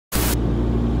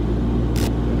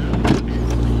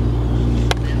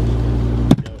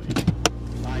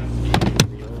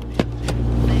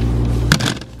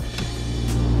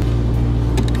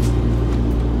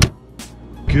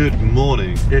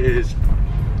It is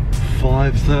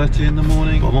 5:30 in the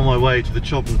morning. I'm on my way to the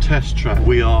Chobham test track.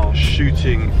 We are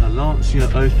shooting a Lancia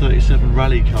 037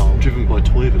 rally car driven by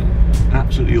Toivonen.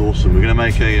 Absolutely awesome. We're going to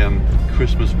make a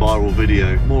Christmas viral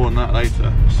video. More on that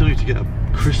later. Still need to get a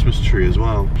Christmas tree as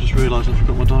well. Just realised I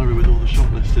forgot my diary with all the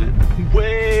shot lists in it.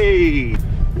 Way!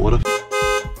 What a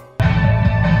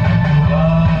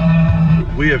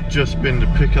We have just been to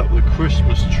pick up the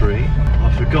Christmas tree.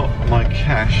 I forgot my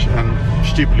cash and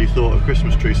stupidly thought a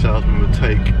Christmas tree salesman would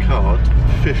take a card,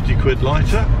 50 quid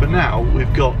lighter. But now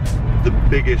we've got the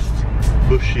biggest,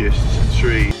 bushiest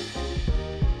tree.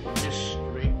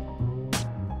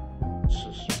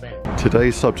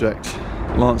 Today's subject,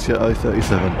 Lancia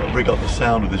 037. Rig up the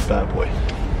sound of this bad boy.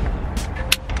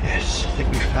 Yes, I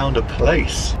think we found a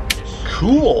place.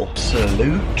 Cool,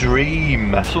 absolute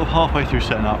dream. Sort of halfway through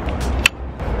setting up.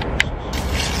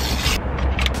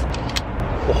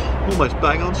 Oh, almost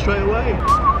bang on straight away.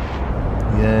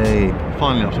 Yay.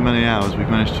 Finally, after many hours, we've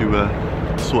managed to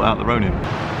sort out the Ronin.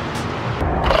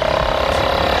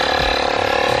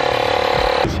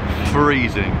 It's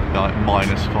freezing, like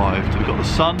 -5. We've got the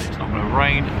sun, it's not going to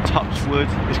rain, touch wood,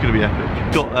 it's going to be epic.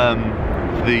 Got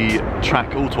the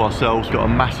track all to ourselves, got a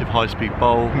massive high-speed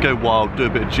bowl, we can go wild, do a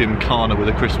bit of Gymkhana with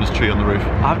a Christmas tree on the roof.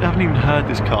 I haven't even heard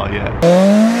this car yet.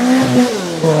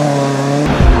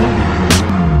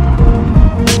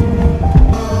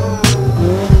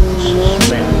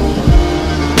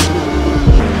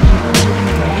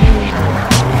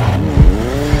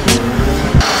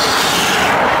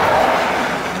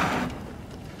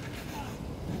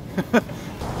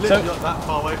 Literally not that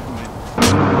far away from me.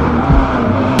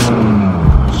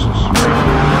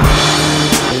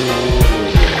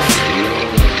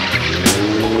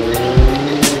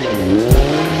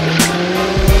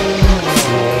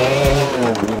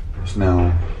 It's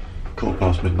now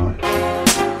midnight.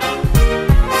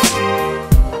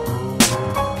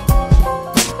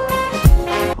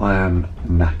 I am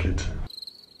knackered.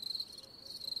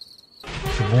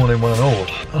 Good morning one and all.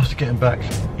 After getting back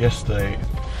yesterday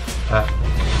at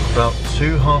about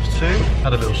 2:30,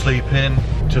 had a little sleep in,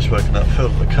 just woken up,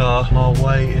 filled up the car, on our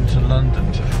way into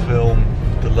London to film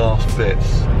the last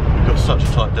bits. We've got such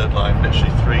a tight deadline,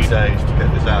 literally 3 days to get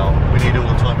this out. We need all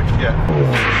the time we can get.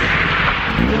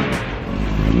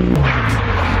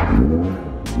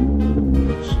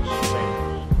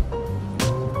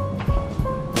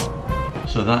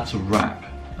 So that's a wrap.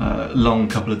 Long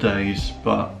couple of days,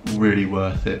 but really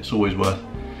worth it. It's always worth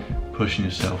pushing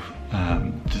yourself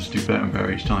to just do better and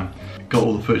better each time. Got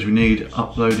all the footage we need,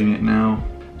 uploading it now,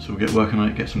 so we'll get working on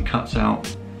it, get some cuts out.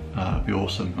 It'll be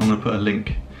awesome. I'm going to put a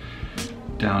link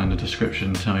down in the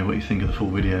description. Tell me what you think of the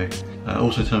full video.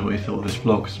 Also tell me what you thought of this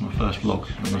vlog. It's my first vlog.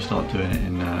 I'm going to start doing it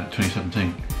in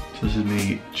 2017. So this is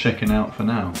me checking out for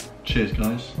now. Cheers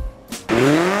guys.